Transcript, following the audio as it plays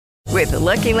With the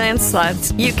Lucky Land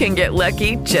Slots, you can get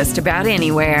lucky just about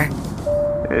anywhere.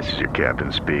 This is your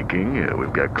captain speaking.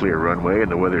 We've got clear runway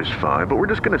and the weather's fine, but we're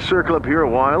just going to circle up here a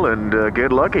while and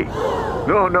get lucky.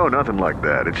 No, nothing like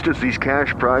that. It's just these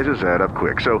cash prizes add up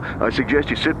quick. So I suggest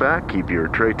you sit back, keep your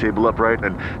tray table upright,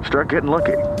 and start getting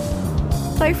lucky.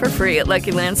 Play for free at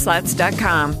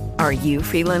LuckyLandSlots.com. Are you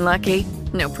feeling lucky?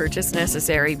 No purchase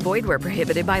necessary. Void where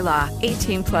prohibited by law.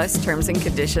 18+ terms and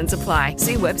conditions apply.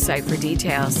 See website for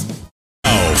details.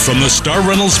 Now, from the Star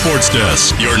Reynolds Sports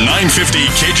Desk, your 950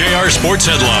 KJR Sports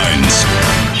Headlines.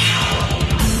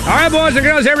 All right, boys and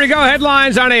girls, here we go.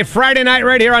 Headlines on a Friday night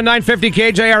right here on 950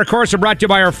 KJR. Of course, are brought to you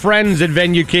by our friends at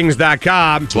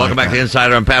VenueKings.com. Welcome back to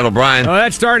Insider. I'm Pat O'Brien.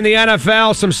 Let's start in the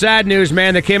NFL. Some sad news,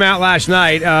 man, that came out last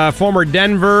night. Former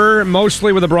Denver,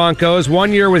 mostly with the Broncos,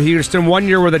 1 year with Houston, 1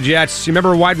 year with the Jets. You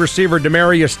remember wide receiver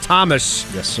Demaryius Thomas?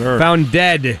 Yes, sir. Found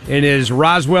dead in his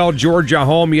Roswell, Georgia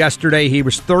home yesterday. He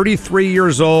was 33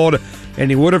 years old,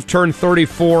 and he would have turned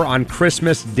 34 on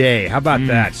Christmas Day. How about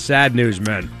that? Sad news,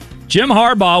 man. Jim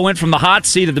Harbaugh went from the hot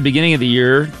seat at the beginning of the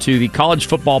year to the college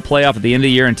football playoff at the end of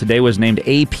the year, and today was named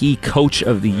AP Coach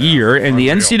of the Year. And the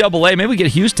NCAA, maybe we get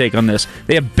Hughes' take on this,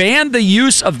 they have banned the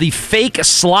use of the fake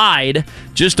slide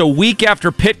just a week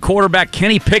after Pitt quarterback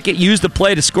Kenny Pickett used the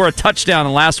play to score a touchdown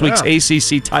in last week's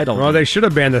ACC title. Well, they should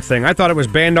have banned the thing. I thought it was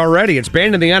banned already. It's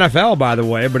banned in the NFL, by the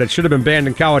way, but it should have been banned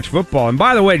in college football. And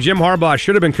by the way, Jim Harbaugh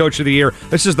should have been Coach of the Year.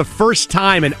 This is the first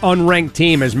time an unranked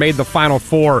team has made the Final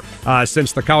Four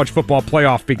since the college football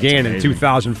playoff began in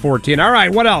 2014. All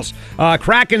right, what else?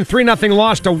 Kraken 3-0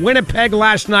 loss to Winnipeg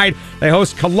last night. They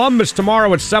host Columbus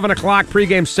tomorrow at 7 o'clock,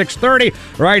 pregame 6:30,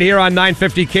 right here on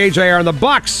 950 KJR. And the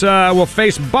Bucks will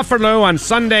face Buffalo on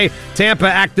Sunday. Tampa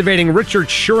activating Richard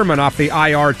Sherman off the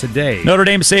IR today. Notre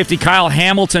Dame safety Kyle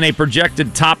Hamilton, a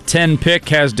projected top 10 pick,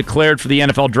 has declared for the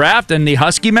NFL draft, and the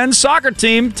Husky men's soccer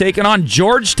team taking on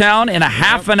Georgetown in a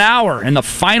half an hour in the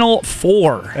Final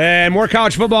Four. And more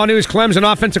college football news. Clemson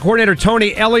offensive coordinator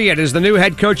Tony Elliott is the new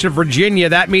head coach of Virginia.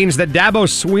 That means that Dabo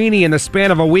Swinney, in the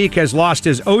span of a week, has lost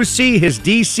his OC, his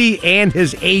DC, and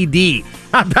his AD.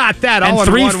 How about that? And all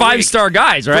three in 1 5-star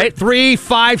guys, right? 3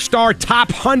 5-star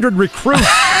top 100 recruits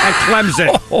at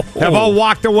Clemson have all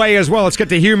walked away as well. Let's get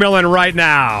to Hugh Millen right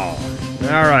now. All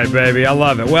right, baby. I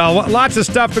love it. Well, lots of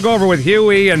stuff to go over with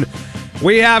Huey, and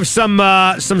we have some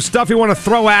stuff we want to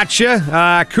throw at you.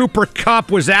 Cooper Kupp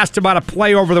was asked about a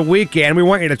play over the weekend. We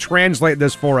want you to translate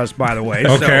this for us, by the way.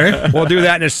 Okay. So we'll do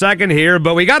that in a second here.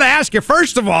 But we got to ask you,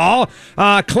 first of all,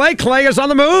 Clay is on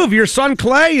the move. Your son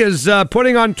Clay is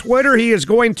putting on Twitter he is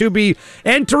going to be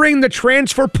entering the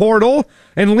transfer portal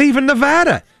and leaving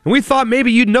Nevada. And we thought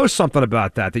maybe you'd know something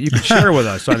about that you could share with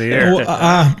us on the air.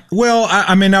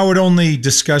 I mean, I would only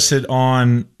discuss it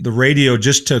on the radio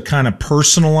just to kind of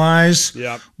personalize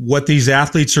what these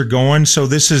athletes are going. So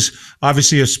this is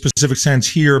obviously a specific sense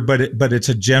here, but it's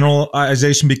a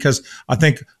generalization because I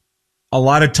think a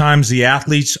lot of times the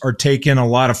athletes are taking a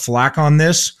lot of flack on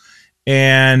this.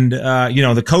 And,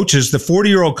 the coaches, the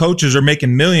 40-year-old coaches are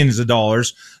making millions of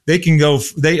dollars. They can go,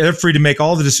 they're free to make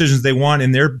all the decisions they want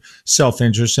in their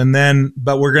self-interest.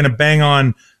 But we're going to bang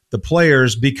on the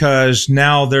players because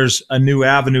now there's a new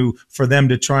avenue for them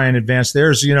to try and advance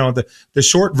theirs. The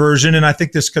short version, and I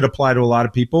think this could apply to a lot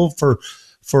of people for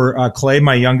Clay,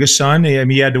 my youngest son.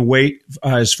 He had to wait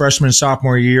his freshman and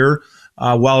sophomore year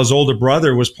while his older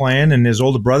brother was playing, and his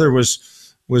older brother was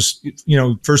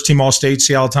first team All-State,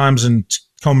 Seattle Times and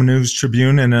Tacoma News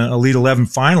Tribune, and an Elite 11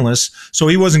 finalist. So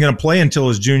he wasn't going to play until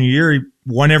his junior year. He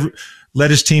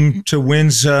led his team to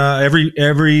wins every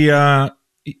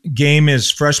game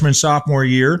his freshman, sophomore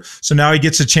year. So now he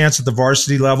gets a chance at the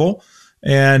varsity level.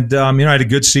 And, had a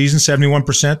good season,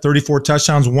 71%, 34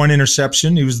 touchdowns, 1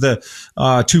 interception. He was the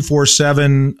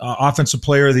 247 Offensive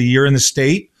Player of the Year in the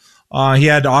state. He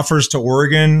had offers to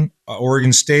Oregon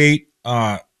State,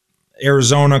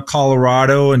 Arizona,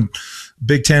 Colorado, and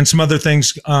Big Ten, some other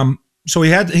things. So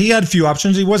he had a few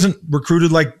options. He wasn't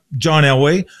recruited like John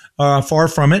Elway, far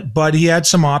from it, but he had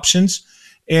some options.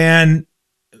 And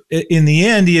in the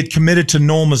end, he had committed to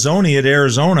Noel Mazzoni at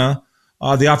Arizona,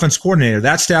 the offense coordinator.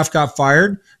 That staff got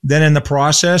fired. Then in the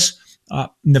process,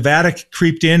 Nevada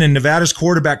creeped in, and Nevada's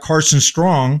quarterback, Carson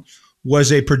Strong,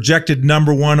 was a projected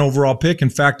number 1 overall pick. In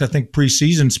fact, I think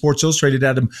preseason Sports Illustrated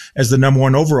had him as the number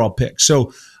 1 overall pick.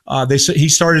 So he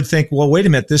started to think, well, wait a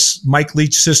minute, this Mike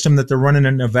Leach system that they're running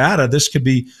in Nevada, this could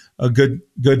be a good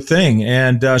thing.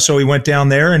 And so he went down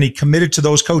there and he committed to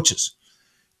those coaches.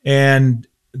 And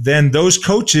then those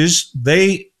coaches,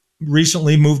 they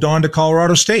recently moved on to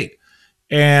Colorado State.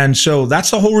 And so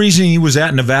that's the whole reason he was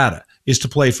at Nevada, is to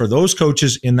play for those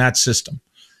coaches in that system.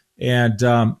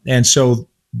 And so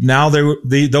now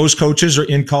those coaches are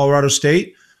in Colorado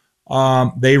State.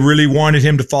 They really wanted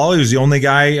him to follow. He was the only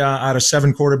guy out of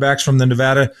 7 quarterbacks from the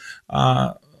Nevada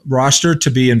roster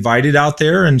to be invited out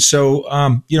there. And so,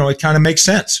 it kind of makes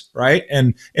sense, right?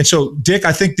 And so, Dick,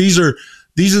 I think these are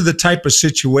the type of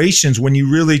situations when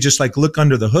you really just like look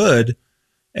under the hood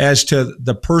as to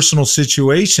the personal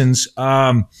situations.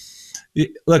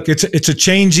 Look, it's a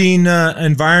changing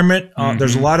environment.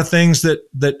 There's a lot of things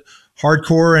that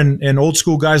hardcore and old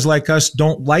school guys like us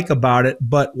don't like about it.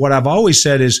 But what I've always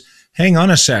said is, hang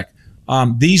on a sec.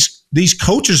 These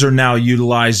coaches are now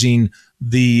utilizing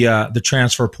the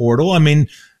transfer portal. I mean,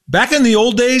 back in the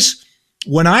old days,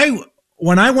 when I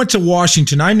went to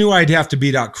Washington, I knew I'd have to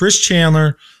beat out Chris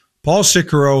Chandler, Paul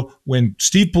Sicuro when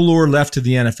Steve Pallure left to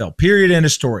the NFL. Period. End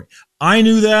of story. I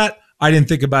knew that. I didn't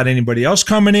think about anybody else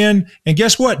coming in. And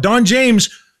guess what? Don James,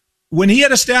 when he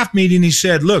had a staff meeting, he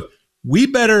said, look, we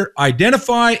better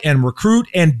identify and recruit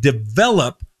and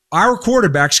develop our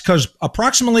quarterbacks because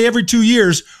approximately every 2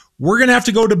 years, we're going to have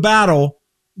to go to battle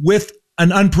with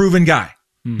an unproven guy.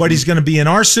 But he's going to be in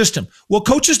our system. Well,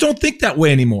 coaches don't think that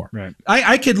way anymore. Right.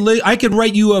 I could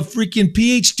write you a freaking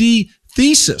PhD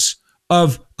thesis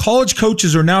of college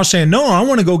coaches are now saying, no, I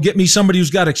want to go get me somebody who's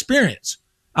got experience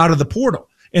out of the portal.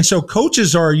 And so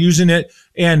coaches are using it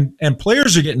and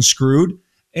players are getting screwed.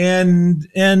 So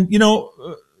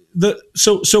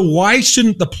why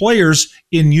shouldn't the players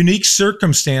in unique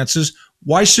circumstances,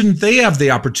 why shouldn't they have the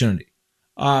opportunity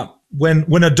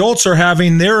when adults are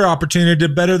having their opportunity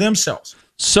to better themselves?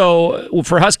 So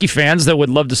for Husky fans that would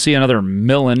love to see another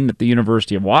Millen at the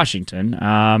University of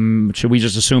Washington, should we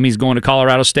just assume he's going to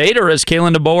Colorado State, or has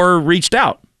Kalen DeBoer reached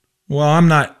out? Well, I'm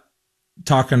not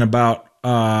talking about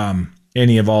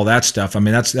any of all that stuff. I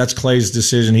mean, that's Clay's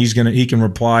decision. He can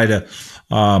reply to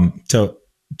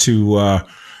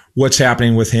what's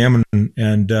happening with him,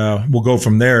 and we'll go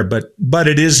from there. But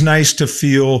it is nice to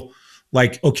feel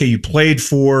like, okay, you played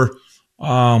for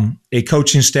a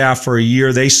coaching staff for a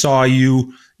year. They saw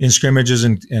you in scrimmages,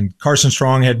 and Carson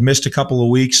Strong had missed a couple of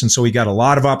weeks, and so he got a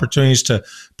lot of opportunities to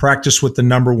practice with the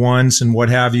number ones and what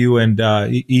have you. And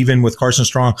even with Carson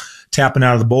Strong tapping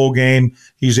out of the bowl game,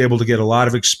 he was able to get a lot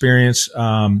of experience.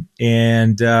 So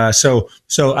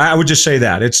I would just say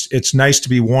that it's nice to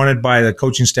be wanted by the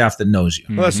coaching staff that knows you.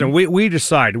 Listen, we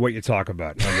decide what you talk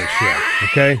about on this show,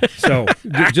 okay? So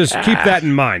just keep that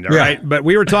in mind, all right? But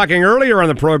we were talking earlier on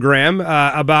the program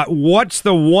about what's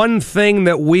the one thing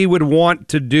that we would want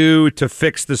to do to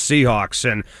fix the Seahawks.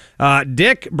 And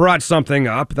Dick brought something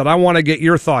up that I want to get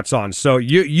your thoughts on. So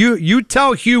you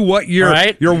tell Hugh what your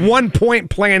 1-point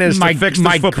plan is to fix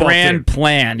this football grand team.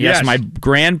 Plan. Yes, my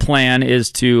grand plan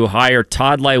is to hire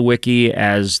Todd Lewicki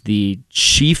as the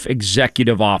chief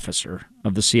executive officer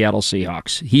of the Seattle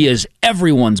Seahawks. He is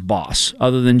everyone's boss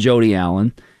other than Jody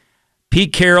Allen.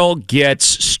 Pete Carroll gets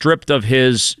stripped of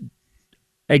his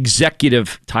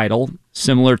executive title,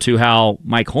 similar to how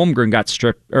Mike Holmgren got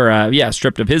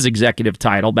stripped of his executive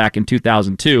title back in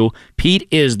 2002. Pete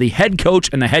is the head coach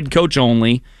and the head coach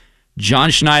only.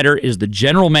 John Schneider is the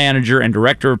general manager and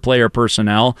director of player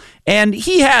personnel, and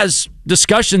he has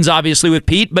discussions, obviously, with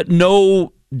Pete, but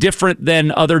no different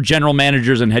than other general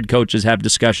managers and head coaches have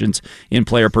discussions in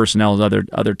player personnel with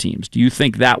other teams. Do you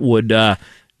think that would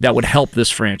help this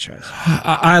franchise?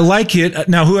 I like it.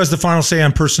 Now, who has the final say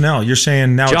on personnel? You're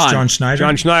saying now it's John Schneider?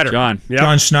 John Schneider. Yep.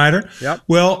 John Schneider? Yep.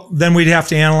 Well, then we'd have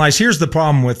to analyze. Here's the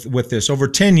problem with this. Over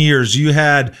 10 years, you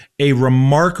had a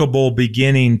remarkable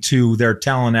beginning to their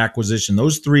talent acquisition.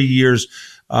 Those 3 years,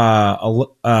 10,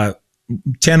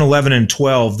 11, and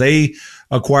 12, they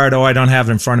acquired, I don't have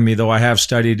it in front of me, though I have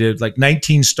studied it, like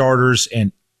 19 starters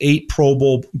and 8 Pro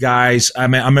Bowl guys. I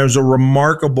mean, it was a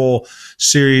remarkable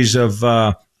series of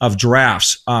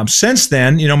drafts. Since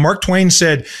then, Mark Twain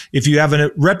said, if you have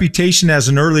a reputation as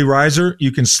an early riser,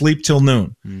 you can sleep till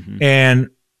noon. Mm-hmm. And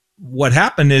what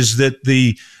happened is that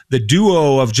the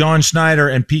duo of John Schneider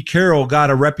and Pete Carroll got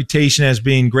a reputation as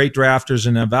being great drafters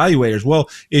and evaluators. Well,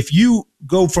 if you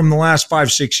go from the last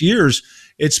 5-6 years,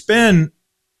 it's been,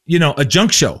 a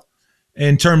junk show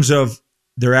in terms of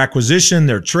their acquisition,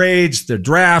 their trades, their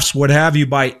drafts, what have you.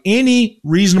 By any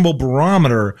reasonable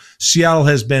barometer, Seattle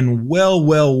has been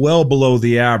well below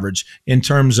the average in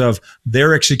terms of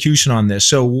their execution on this.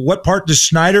 So what part does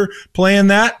Schneider play in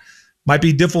that? Might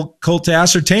be difficult to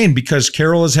ascertain because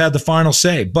Carroll has had the final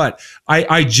say. But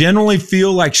I generally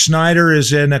feel like Schneider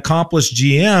is an accomplished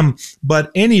GM,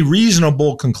 but any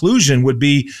reasonable conclusion would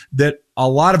be that a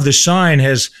lot of the shine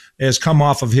has come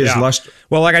off of his luster.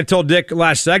 Well, like I told Dick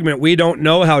last segment, we don't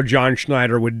know how John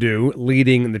Schneider would do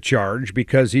leading the charge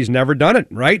because he's never done it,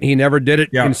 right? He never did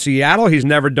it in Seattle. He's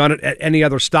never done it at any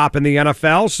other stop in the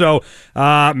NFL. So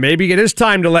maybe it is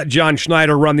time to let John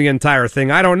Schneider run the entire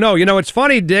thing. I don't know. You know, it's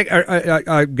funny, Dick,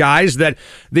 guys, that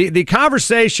the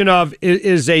conversation of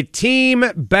is a team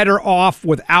better off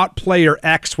without player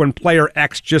X when player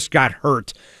X just got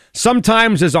hurt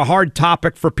sometimes is a hard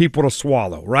topic for people to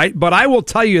swallow, right? But I will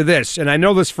tell you this, and I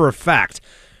know this for a fact.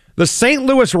 The St.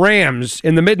 Louis Rams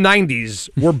in the mid-'90s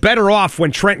were better off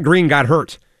when Trent Green got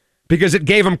hurt because it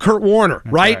gave him Kurt Warner,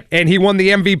 right? And he won the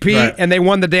MVP, and they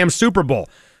won the damn Super Bowl.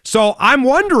 So I'm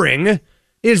wondering,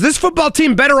 is this football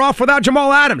team better off without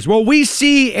Jamal Adams? Will we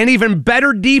see an even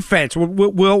better defense?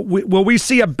 Will we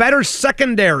see a better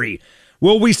secondary?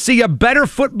 Will we see a better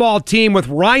football team with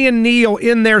Ryan Neal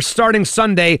in there starting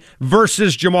Sunday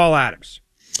versus Jamal Adams?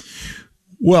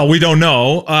 Well, we don't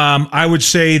know. I would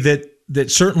say that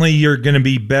certainly you're going to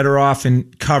be better off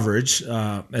in coverage.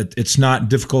 It's not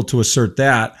difficult to assert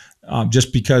that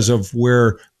just because of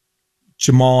where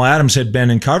Jamal Adams had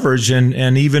been in coverage.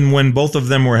 And even when both of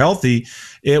them were healthy,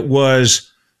 it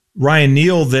was Ryan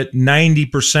Neal that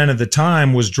 90% of the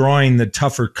time was drawing the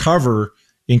tougher cover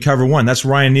in cover one. That's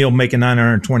Ryan Neal making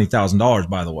 $920,000,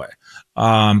 by the way.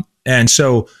 And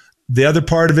so the other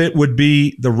part of it would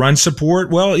be the run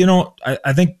support. Well, you know,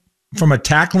 I think from a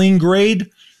tackling grade,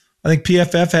 I think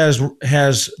PFF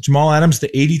has Jamal Adams the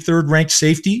 83rd ranked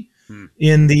safety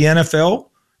in the NFL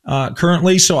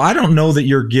currently. So I don't know that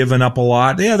you're giving up a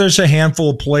lot. Yeah, there's a handful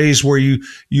of plays where you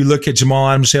look at Jamal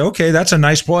Adams and say, okay, that's a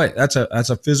nice play. That's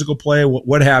a physical play,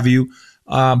 what have you.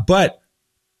 But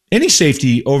any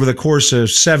safety over the course of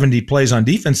 70 plays on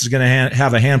defense is going to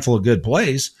have a handful of good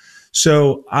plays.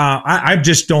 So I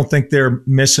just don't think they're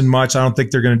missing much. I don't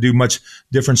think they're going to do much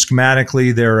different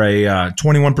schematically. They're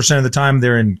 21% of the time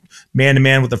they're in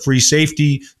man-to-man with a free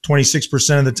safety.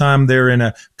 26% of the time they're in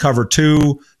a cover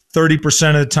two.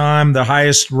 30% of the time, the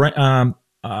highest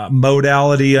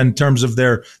modality in terms of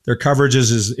their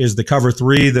coverages is the cover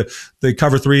three. The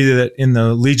cover three that in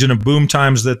the Legion of Boom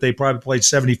times that they probably played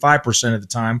 75% of the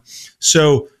time.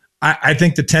 So I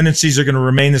think the tendencies are going to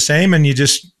remain the same, and you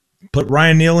just put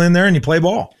Ryan Neal in there and you play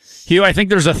ball. Hugh, I think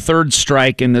there's a third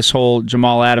strike in this whole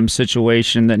Jamal Adams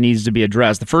situation that needs to be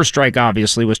addressed. The first strike,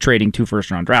 obviously, was trading 2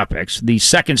 first-round draft picks. The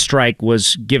second strike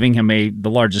was giving him the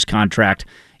largest contract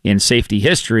in safety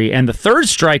history. And the third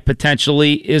strike,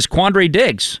 potentially, is Quandre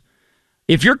Diggs.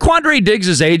 If you're Quandre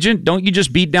Diggs' agent, don't you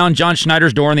just beat down John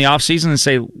Schneider's door in the offseason and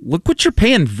say, look what you're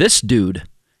paying this dude?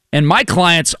 And my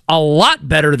client's a lot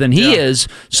better than he is.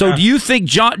 So do you think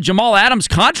Jamal Adams'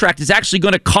 contract is actually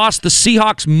going to cost the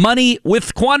Seahawks money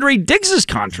with Quandre Diggs'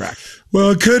 contract?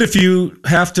 Well, it could if you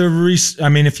have to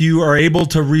if you are able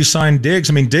to re-sign Diggs.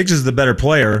 I mean, Diggs is the better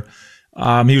player.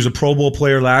 He was a Pro Bowl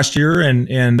player last year,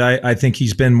 and I think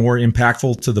he's been more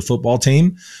impactful to the football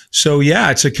team. So,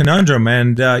 yeah, it's a conundrum.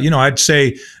 And, I'd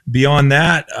say beyond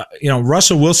that,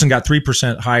 Russell Wilson got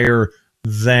 3% higher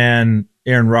than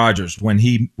Aaron Rodgers when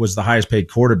he was the highest paid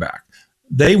quarterback.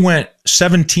 They went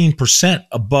 17%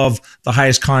 above the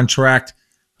highest contract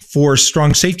for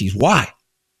strong safeties. Why?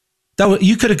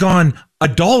 You could have gone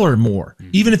 $1 more,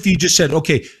 even if you just said,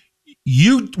 okay,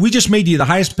 we just made you the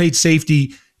highest paid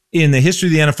safety in the history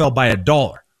of the NFL by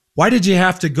 $1. Why did you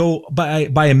have to go by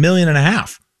 $1.5 million?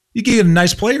 You could get a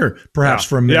nice player perhaps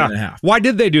for $1.5 million. Why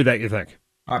did they do that, you think?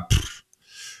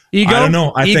 Ego? I don't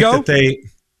know. I think that they...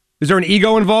 Is there an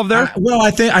ego involved there? Well,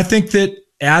 I think that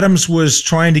Adams was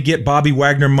trying to get Bobby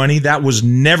Wagner money. That was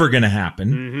never going to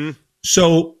happen. Mm-hmm.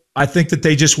 So I think that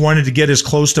they just wanted to get as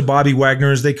close to Bobby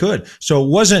Wagner as they could. So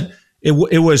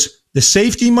it was the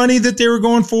safety money that they were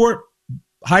going for,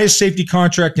 highest safety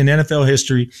contract in NFL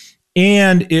history,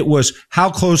 and it was how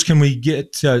close can we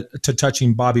get to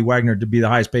touching Bobby Wagner to be the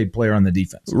highest paid player on the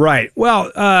defense. Right.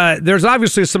 Well, there's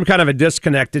obviously some kind of a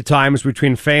disconnect at times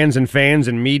between fans and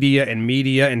media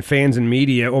and fans and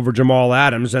media over Jamal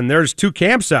Adams, and there's two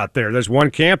camps out there. There's one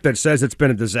camp that says it's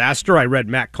been a disaster. I read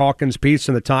Matt Calkins' piece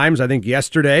in the Times, I think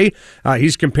yesterday.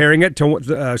 He's comparing it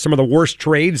to some of the worst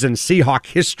trades in Seahawk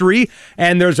history,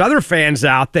 and there's other fans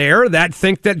out there that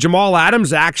think that Jamal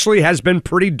Adams actually has been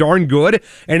pretty darn good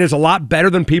and is a lot better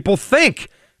than people think.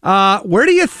 Where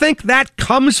do you think that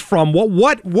comes from?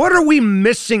 What are we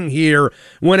missing here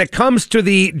when it comes to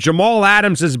the Jamal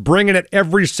Adams is bringing it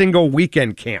every single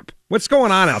weekend camp? What's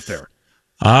going on out there?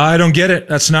 I don't get it.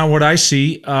 That's not what I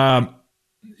see. I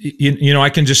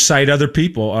can just cite other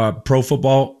people. Pro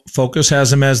Football Focus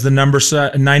has him as the number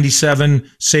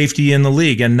 97 safety in the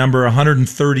league and number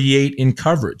 138 in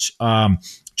coverage.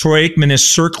 Troy Aikman is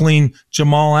circling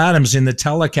Jamal Adams in the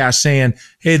telecast saying,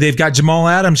 hey, they've got Jamal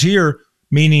Adams here,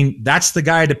 meaning that's the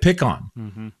guy to pick on.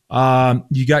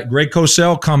 You got Greg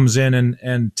Cosell comes in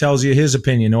and tells you his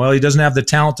opinion. Well, he doesn't have the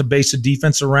talent to base a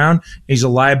defense around. He's a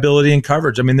liability in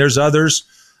coverage. I mean, there's others.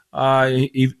 I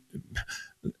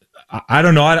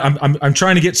don't know. I'm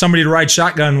trying to get somebody to ride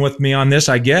shotgun with me on this,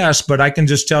 I guess, but I can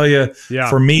just tell you,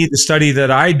 for me, the study that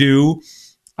I do,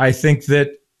 I think that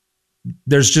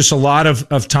there's just a lot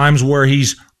of times where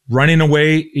he's running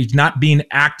away. He's not being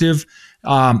active.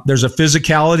 There's a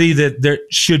physicality that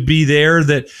should be there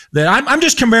that I'm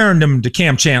just comparing him to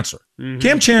Cam Chancellor.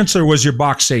 Cam Chancellor was your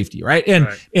box safety, right? And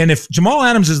if Jamal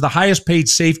Adams is the highest paid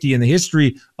safety in the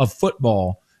history of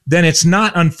football, then it's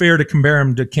not unfair to compare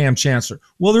him to Cam Chancellor.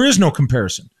 Well, there is no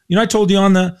comparison. You know, I told you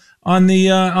on the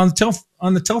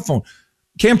telephone,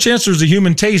 Cam Chancellor is a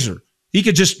human taser. He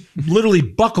could just literally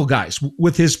buckle guys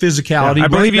with his physicality. Yeah, I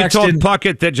believe you told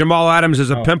Puckett that Jamal Adams is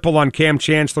a pimple on Cam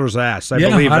Chancellor's ass. I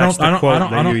believe that's the quote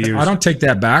that you used. I don't take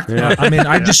that back. Yeah. I mean,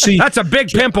 I just see that's a big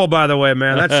pimple, by the way,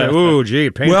 man. That's painful.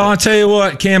 Well, I'll tell you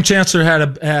what, Cam Chancellor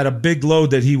had a big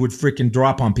load that he would freaking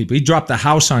drop on people. He dropped the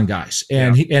house on guys,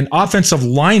 and and offensive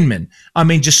linemen. I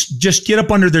mean, just get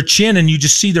up under their chin, and you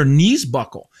just see their knees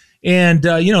buckle. And,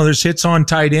 there's hits on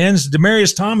tight ends.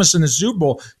 Demaryius Thomas in the Super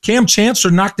Bowl, Cam Chancellor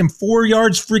knocked him 4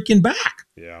 yards freaking back.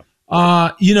 Yeah.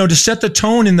 To set the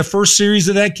tone in the first series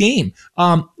of that game.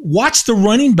 Watch the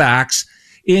running backs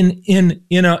in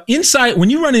a inside, when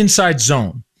you run inside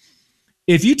zone,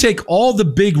 if you take all the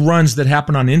big runs that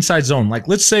happen on inside zone, like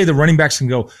let's say the running backs can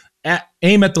go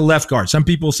aim at the left guard. Some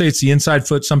people say it's the inside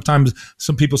foot. Sometimes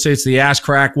some people say it's the ass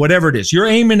crack, whatever it is. You're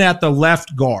aiming at the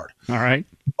left guard. All right.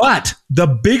 But the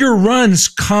bigger runs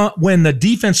come when the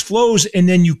defense flows and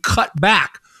then you cut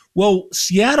back. Well,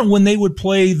 Seattle, when they would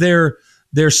play their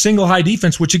single high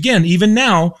defense, which again, even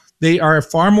now, they are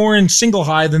far more in single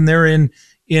high than they're in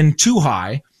two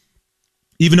high,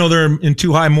 even though they're in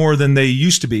two high more than they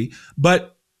used to be.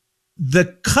 But the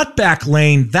cutback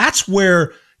lane, that's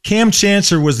where Cam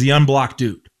Chancellor was the unblocked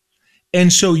dude.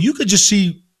 And so you could just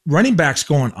see running backs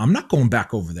going, I'm not going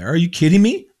back over there. Are you kidding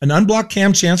me? An unblocked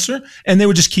Cam Chancellor? And they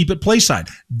would just keep it play side.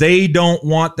 They don't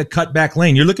want the cutback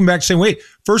lane. You're looking back saying, wait,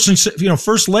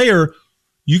 first layer,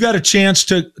 you got a chance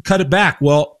to cut it back.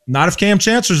 Well, not if Cam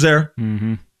Chancellor's there.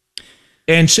 Mm-hmm.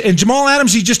 And Jamal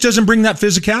Adams, he just doesn't bring that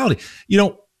physicality.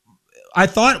 I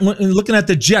thought when looking at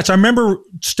the Jets, I remember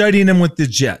studying him with the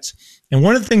Jets. And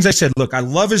one of the things I said, look, I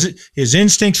love his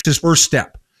instincts, his first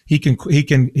step. He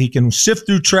can sift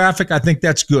through traffic. I think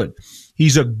that's good.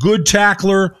 He's a good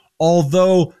tackler,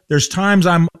 although there's times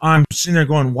I'm sitting there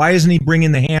going, why isn't he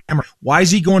bringing the hammer? Why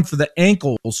is he going for the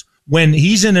ankles when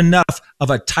he's in enough of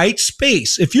a tight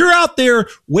space? If you're out there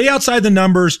way outside the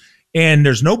numbers and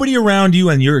there's nobody around you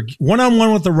and you're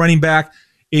one-on-one with the running back,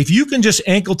 if you can just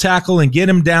ankle tackle and get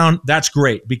him down, that's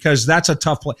great because that's a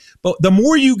tough play. But the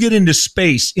more you get into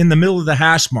space in the middle of the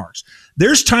hash marks,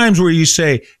 there's times where you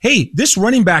say, hey, this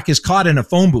running back is caught in a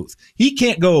phone booth. He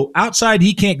can't go outside.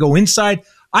 He can't go inside.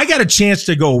 I got a chance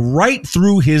to go right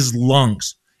through his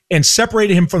lungs and separate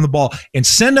him from the ball and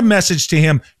send a message to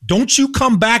him. Don't you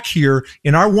come back here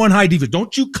in our one high defense.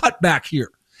 Don't you cut back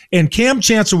here. And Cam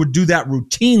Chancellor would do that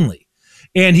routinely.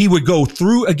 And he would go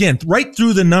through, again, right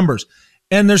through the numbers.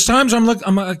 And there's times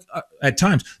at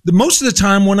times, most of the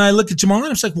time when I look at Jamal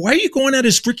Adams, like, why are you going at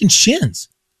his freaking shins?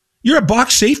 You're a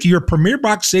box safety. You're a premier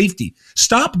box safety.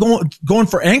 Stop going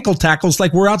for ankle tackles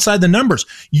like we're outside the numbers.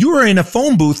 You are in a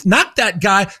phone booth. Knock that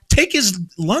guy. Take his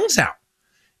lungs out.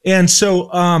 And so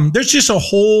there's just a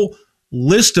whole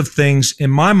list of things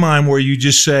in my mind where you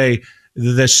just say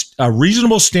this a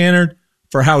reasonable standard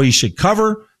for how he should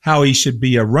cover, how he should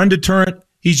be a run deterrent.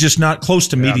 He's just not close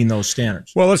to meeting those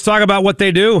standards. Well, let's talk about what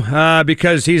they do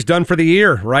because he's done for the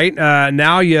year, right?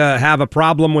 Now you have a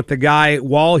problem with the guy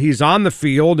while he's on the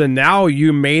field, and now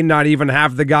you may not even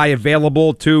have the guy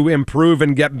available to improve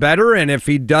and get better. And if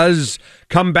he does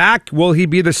come back, will he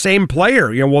be the same player?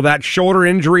 Will that shoulder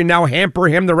injury now hamper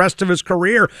him the rest of his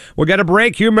career? We'll get a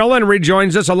break. Hugh Millen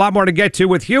rejoins us. A lot more to get to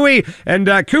with Huey. And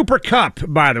Cooper Kupp,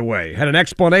 by the way, had an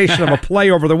explanation of a play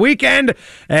over the weekend.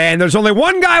 And there's only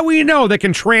one guy we know that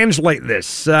can translate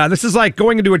this. This is like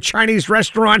going into a Chinese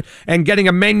restaurant and getting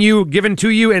a menu given to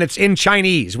you, and it's in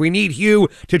Chinese. We need Hugh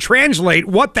to translate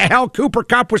what the hell Cooper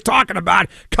Kupp was talking about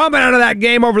coming out of that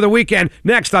game over the weekend.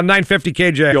 Next on 950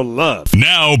 KJ. You'll love.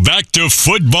 Now back to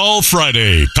Football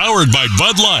Friday, powered by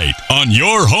Bud Light, on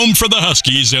your home for the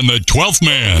Huskies and the 12th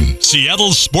man,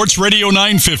 Seattle Sports Radio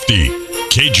 950,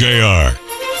 KJR.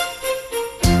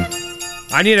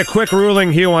 I need a quick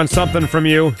ruling, Hugh, on something from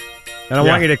you. And I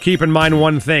want you to keep in mind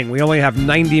one thing. We only have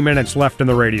 90 minutes left in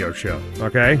the radio show,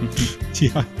 okay?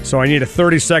 Yeah. So I need a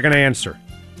 30-second answer.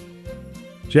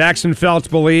 Jackson Felts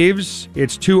believes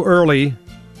it's too early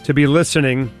to be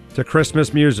listening to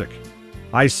Christmas music.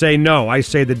 I say no. I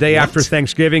say the day after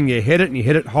Thanksgiving, you hit it and you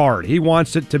hit it hard. He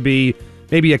wants it to be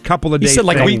maybe a couple of days. He said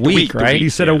like a week, right? He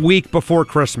said a week before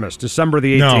Christmas, December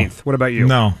the 18th. What about you?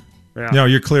 No. Yeah. No,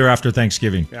 you're clear after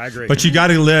Thanksgiving. Yeah, I agree. But you got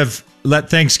to let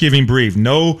Thanksgiving breathe.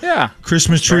 No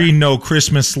Christmas tree, no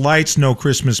Christmas lights, no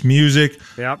Christmas music.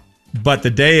 Yep. But the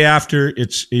day after,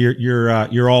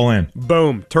 you're all in.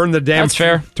 Boom! Turn the damn That's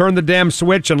fair. Turn the damn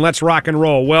switch and let's rock and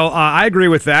roll. Well, I agree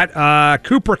with that.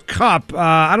 Cooper Kupp.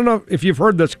 I don't know if you've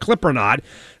heard this clip or not.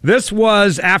 This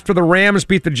was after the Rams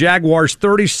beat the Jaguars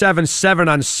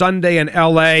 37-7 on Sunday in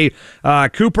L.A.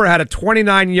 Cooper had a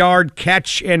 29-yard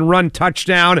catch and run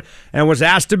touchdown and was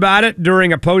asked about it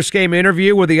during a post-game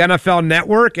interview with the NFL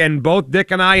Network. And both Dick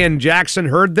and I and Jackson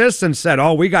heard this and said,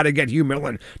 we got to get Hugh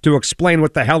Millen to explain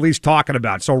what the hell he's talking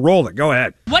about. So roll it. Go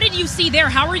ahead. What did you see there?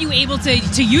 How were you able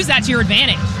to use that to your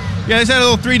advantage? Yeah, they set a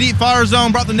little 3-deep fire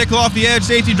zone, brought the nickel off the edge,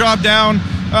 safety dropped down.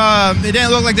 It didn't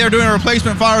look like they were doing a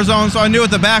replacement fire zone, so I knew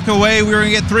at the back away we were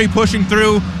going to get 3 pushing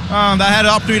through. I had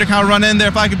an opportunity to kind of run in there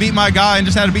if I could beat my guy and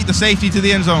just had to beat the safety to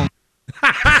the end zone.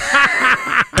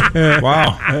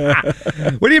 Wow.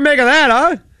 What do you make of that,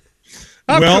 huh?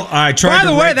 Well, I tried. By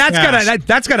the way,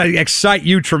 that's gonna excite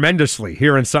you tremendously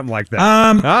hearing something like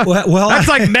that. Well, that's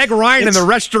like Meg Ryan in the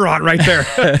restaurant right there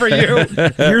for you.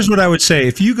 Here's what I would say: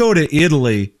 if you go to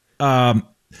Italy,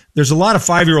 there's a lot of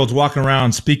 5-year-olds walking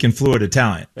around speaking fluent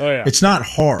Italian. Oh yeah, it's not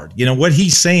hard. What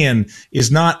he's saying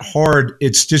is not hard.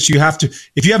 It's just you have to.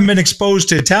 If you haven't been exposed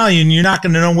to Italian, you're not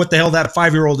going to know what the hell that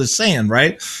 5-year-old is saying,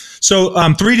 right? So,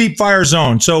 3-deep fire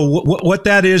zone. So, what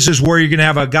that is where you're going to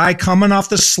have a guy coming off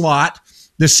the slot.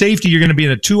 The safety, you're going to be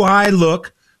in a too high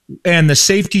look, and the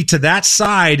safety to that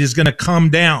side is going to come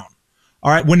down.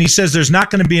 All right. When he says there's not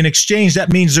going to be an exchange,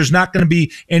 that means there's not going to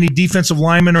be any defensive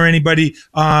lineman or anybody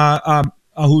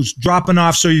who's dropping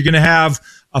off. So you're going to have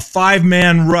a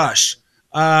 5-man rush.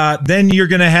 Then you're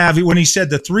going to have, when he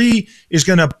said the 3 is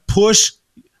going to push,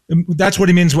 that's what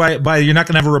he means by you're not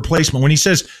going to have a replacement. When he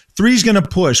says 3 is going to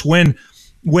push,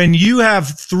 when you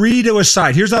have 3 to a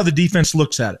side, here's how the defense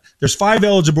looks at it. There's 5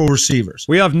 eligible receivers.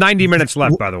 We have 90 minutes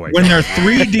left, by the way. When they're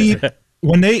 3 deep,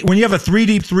 when you have a 3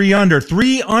 deep, 3 under,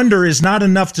 3 under is not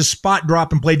enough to spot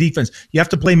drop and play defense. You have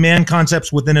to play man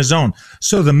concepts within a zone.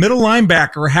 So the middle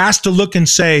linebacker has to look and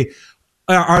say,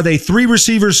 are they 3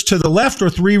 receivers to the left or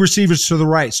 3 receivers to the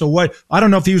right? So I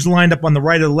don't know if he was lined up on the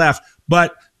right or the left,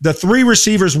 but the 3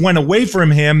 receivers went away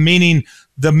from him, meaning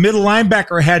the middle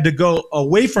linebacker had to go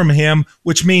away from him,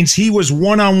 which means he was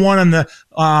one-on-one on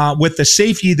the with the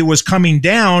safety that was coming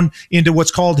down into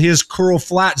what's called his curl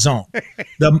flat zone.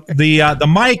 The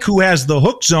Mike who has the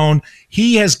hook zone,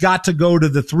 he has got to go to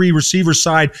the 3 receiver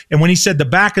side. And when he said the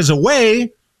back is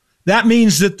away, that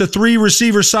means that the 3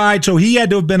 receiver side, so he had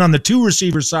to have been on the 2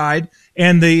 receiver side,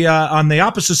 and the on the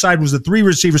opposite side was the 3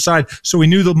 receiver side. So we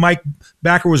knew the Mike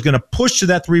backer was going to push to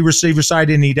that 3 receiver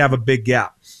side, and he'd have a big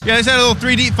gap. Yeah, they set a little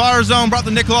 3-deep fire zone, brought the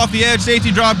nickel off the edge,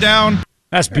 safety dropped down.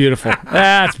 That's beautiful.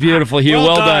 That's beautiful, Hugh.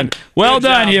 Well done. Well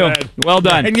done, Hugh. Man. Well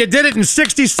done. And you did it in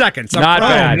 60 seconds. Not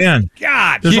bad. Man.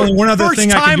 God. There's only one other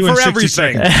thing I can do in 60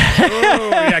 seconds.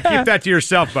 Yeah, keep that to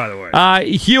yourself, by the way.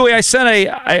 Huey, I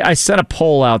sent a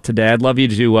poll out today. I'd love you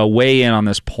to weigh in on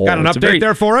this poll. Got an update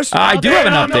there for us? I do have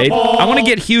an update. I want to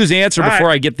get Hugh's answer before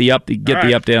I get the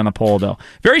update on the poll, though.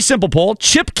 Very simple poll.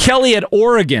 Chip Kelly at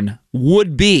Oregon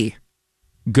would be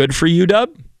good for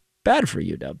UW, bad for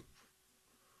UW.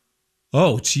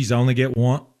 Oh, geez, I only get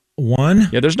one?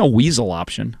 Yeah, there's no weasel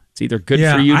option. It's either good for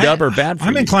UW or bad for UW.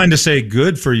 I'm inclined to say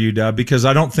good for UW because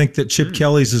I don't think that Chip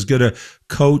Kelly's as good a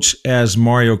coach as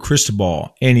Mario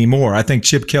Cristobal anymore. I think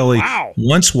Chip Kelly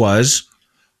once was.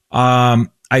 I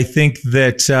think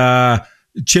that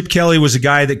Chip Kelly was a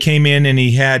guy that came in and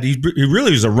he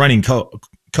really was a running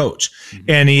coach.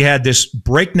 And he had this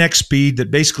breakneck speed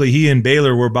that basically he and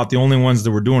Baylor were about the only ones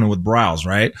that were doing it with Briles,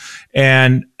 right?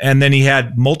 And then he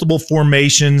had multiple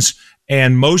formations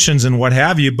and motions and what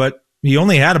have you, but he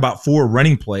only had about 4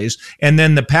 running plays. And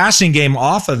then the passing game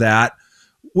off of that,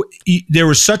 there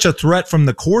was such a threat from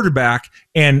the quarterback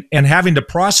and having to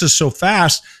process so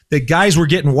fast that guys were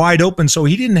getting wide open. So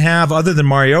he didn't have, other than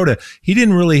Mariota, he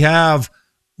didn't really have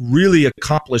really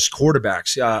accomplished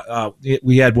quarterbacks.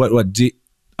 We had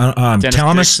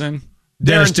Thomas,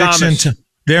 Dennis Dixon,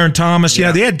 Darren Thomas.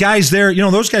 Yeah, they had guys there.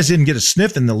 Those guys didn't get a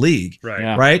sniff in the league,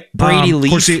 right? Brady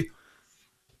Leaf.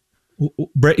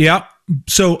 Yeah.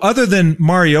 So other than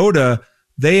Mariota,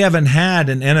 they haven't had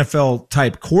an NFL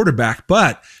type quarterback,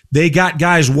 but they got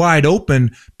guys wide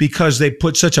open because they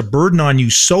put such a burden on you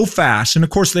so fast. And of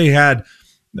course, they had,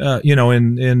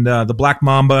 in the Black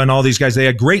Mamba and all these guys, they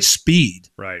had great speed.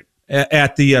 Right.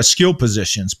 At the skill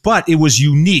positions, but it was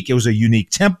unique. It was a unique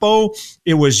tempo.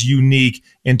 It was unique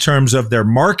in terms of their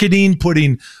marketing,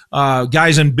 putting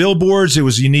guys on billboards. It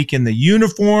was unique in the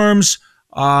uniforms.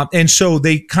 And so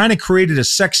they kind of created a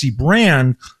sexy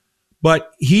brand,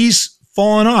 but he's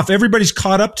fallen off. Everybody's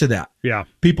caught up to that. Yeah.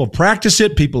 People practice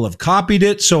it. People have copied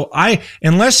it. So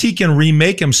unless he can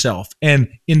remake himself and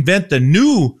invent the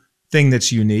new thing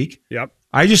that's unique,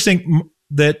 I just think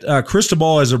that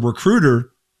Cristobal as a recruiter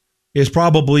is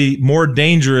probably more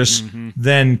dangerous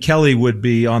than Kelly would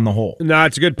be on the whole. No,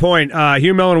 it's a good point.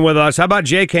 Hugh Millen with us. How about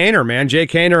Jay Kaner, man? Jay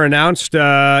Kaner announced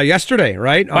yesterday,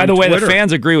 right? By the way, the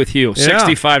fans agree with you.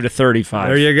 65-35.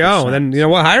 There you go. Then, you know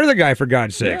what? Hire the guy, for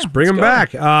God's sakes. Bring him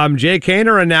back. Jay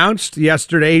Kaner announced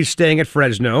yesterday he's staying at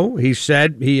Fresno. He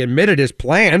said he admitted his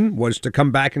plan was to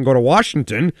come back and go to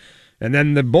Washington. And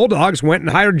then the Bulldogs went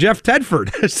and hired Jeff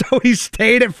Tedford. So he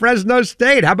stayed at Fresno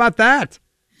State. How about that?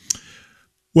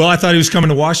 Well, I thought he was coming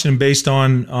to Washington based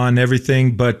on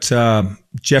everything, but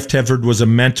Jeff Tedford was a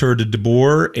mentor to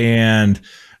DeBoer, and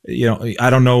I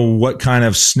don't know what kind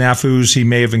of snafus he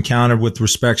may have encountered with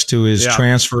respects to his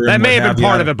transfer. That may have been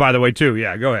part of it, by the way, too.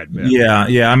 Yeah, go ahead.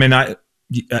 Yeah. I mean,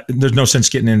 there's no sense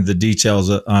getting into the details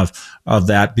of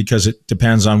that because it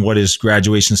depends on what his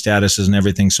graduation status is and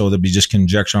everything. So there'll be just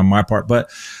conjecture on my part, but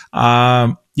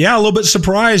a little bit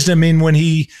surprised. I mean, when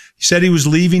he said he was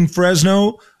leaving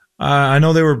Fresno. I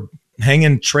know they were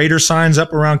hanging trader signs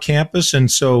up around campus,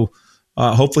 and so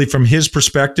hopefully from his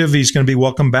perspective, he's going to be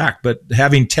welcome back. But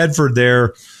having Tedford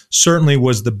there certainly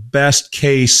was the best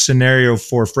case scenario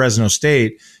for Fresno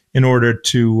State in order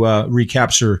to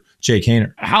recapture Jay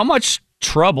Kaner. How much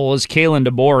trouble is Kalen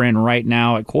DeBoer in right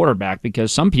now at quarterback?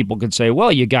 Because some people could say,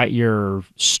 well, you got your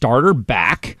starter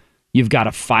back. You've got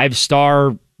a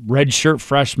 5-star redshirt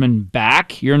freshman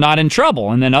back, you're not in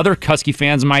trouble. And then other Husky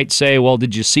fans might say, well,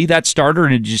 did you see that starter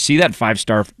and did you see that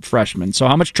 5-star freshman? So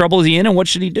how much trouble is he in and what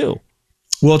should he do?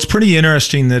 Well, it's pretty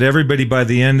interesting that everybody by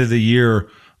the end of the year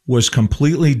was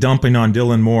completely dumping on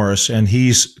Dylan Morris and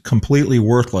he's completely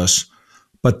worthless.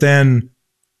 But then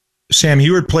Sam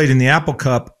Heward played in the Apple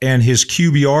Cup and his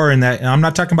QBR in that, and I'm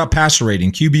not talking about passer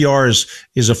rating. QBR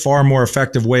is a far more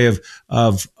effective way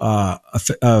of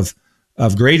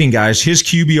grading guys. His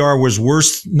QBR was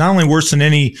worse, not only worse than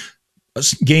any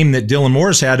game that Dylan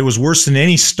Morris had, it was worse than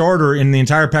any starter in the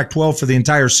entire Pac-12 for the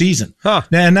entire season.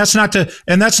 And that's not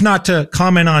to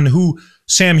comment on who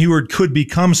Sam Heward could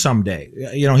become someday.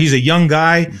 He's a young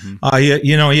guy.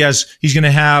 He's going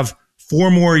to have 4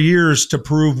 more years to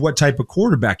prove what type of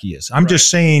quarterback he is. I'm just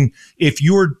saying, if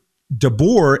you're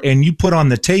DeBoer and you put on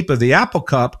the tape of the Apple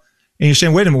Cup and you're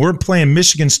saying, wait a minute, we're playing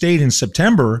Michigan State in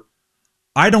September,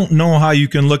 I don't know how you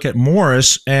can look at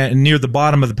Morris near the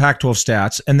bottom of the Pac-12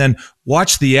 stats and then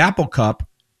watch the Apple Cup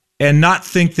and not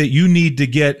think that you need to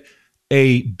get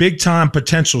a big-time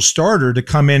potential starter to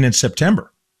come in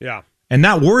September. Yeah. And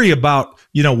not worry about,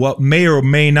 what may or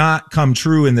may not come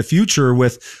true in the future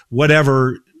with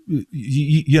whatever,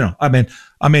 I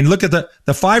mean, look at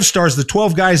the 5 stars, the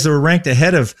 12 guys that were ranked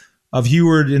ahead of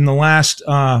Heward in the last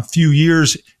few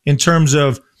years in terms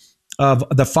of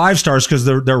the 5 stars because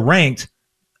they're ranked.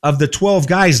 Of the 12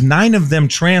 guys, 9 of them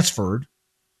transferred.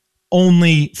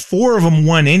 Only 4 of them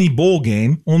won any bowl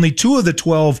game. Only 2 of the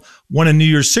 12 won a New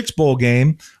Year's Six bowl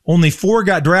game. Only 4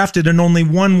 got drafted, and only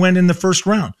 1 went in the first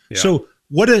round. Yeah. So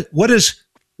what is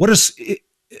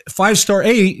 5-star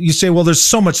A? You say, well, there's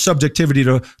so much subjectivity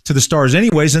to the stars,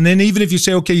 anyways. And then even if you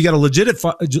say, okay, you got a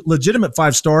legitimate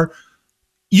 5-star,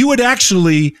 you would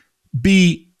actually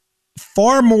be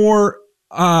far more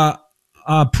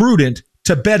prudent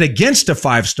to bet against a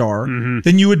 5-star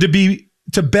than you would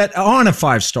to bet on a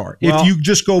 5-star if you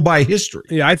just go by history.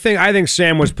 Yeah, I think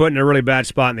Sam was put in a really bad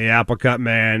spot in the Apple Cup,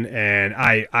 man. And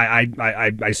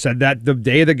I said that the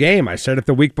day of the game. I said it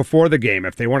the week before the game.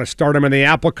 If they want to start him in the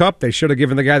Apple Cup, they should have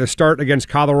given the guy the start against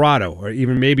Colorado, or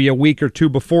even maybe a week or 2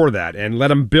 before that, and let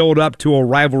him build up to a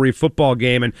rivalry football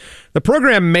game. And the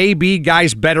program may be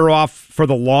guys better off for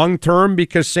the long term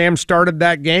because Sam started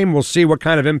that game. We'll see what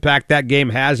kind of impact that game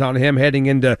has on him heading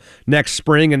into next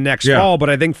spring and next fall. But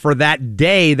I think for that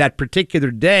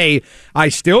particular day, I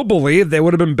still believe they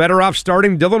would have been better off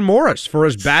starting Dylan Morris for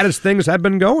as bad as things have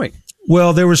been going.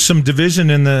 Well, there was some division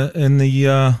on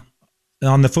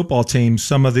the football team.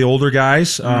 Some of the older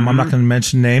guys, I'm not going to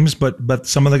mention names, but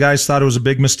some of the guys thought it was a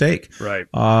big mistake. Right.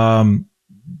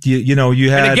 You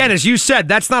had. And again, as you said,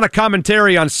 that's not a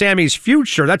commentary on Sammy's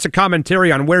future. That's a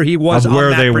commentary on where he was on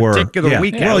that particular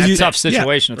weekend. Well, that's a tough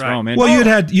situation to throw him in. Well, you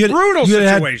had brutal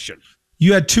situation.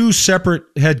 You had two separate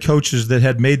head coaches that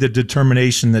had made the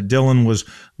determination that Dylan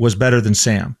was better than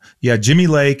Sam. You had Jimmy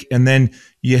Lake, and then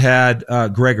you had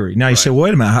Gregory. Now you say, well,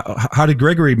 wait a minute, how did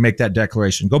Gregory make that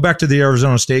declaration? Go back to the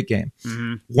Arizona State game.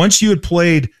 Mm-hmm. Once you had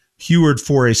played Heward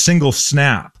for a single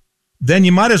snap, then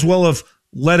you might as well have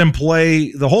let him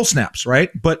play the whole snaps, right?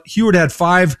 But Heward had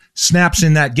 5 snaps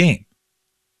in that game.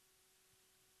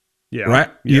 Yeah.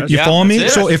 Right? You follow me?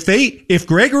 So if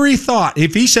Gregory thought,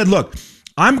 if he said, look,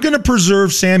 I'm going to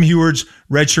preserve Sam Heward's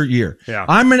redshirt year. Yeah.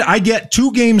 I get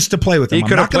 2 games to play with him. I'm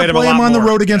not going to play him on the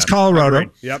road against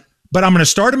Colorado. Yep. But I'm going to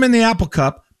start him in the Apple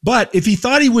Cup. But if he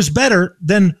thought he was better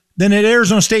than at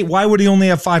Arizona State, why would he only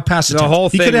have 5 pass attempts? The whole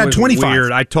thing he could have had 25.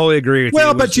 Weird. I totally agree with you.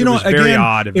 Well, but it was very again,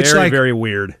 odd. Very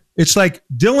weird. It's like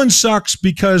Dylan sucks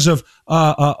because of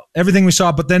everything we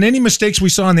saw, but then any mistakes we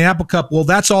saw in the Apple Cup, well,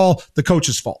 that's all the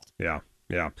coach's fault. Yeah.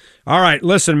 All right,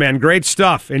 listen, man, great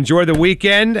stuff. Enjoy the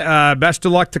weekend. Best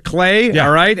of luck to Clay. Yeah.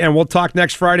 All right, and we'll talk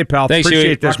next Friday, pal. Thanks,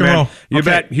 appreciate this, man. You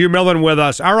bet. Hugh Millen with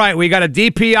us. All right, we got a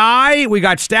DPI. We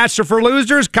got Stats Are for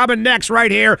Losers coming next right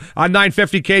here on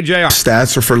 950 KJR.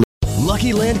 Stats Are for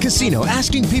Lucky Land Casino,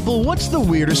 asking people, what's the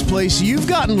weirdest place you've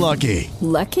gotten lucky?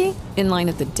 Lucky? In line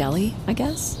at the deli, I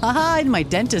guess? Aha, in my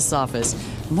dentist's office.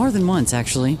 More than once,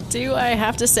 actually. Do I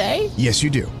have to say? Yes, you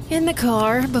do. In the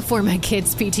car before my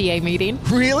kids' PTA meeting.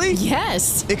 Really?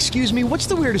 Yes. Excuse me, what's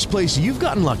the weirdest place you've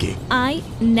gotten lucky? I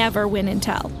never win and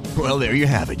tell. Well, there you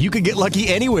have it. You can get lucky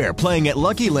anywhere, playing at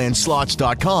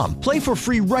LuckyLandSlots.com. Play for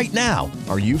free right now.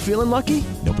 Are you feeling lucky?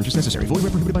 No purchase necessary. Void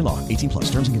where prohibited by law. 18+.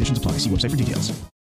 Terms and conditions apply. See website for details.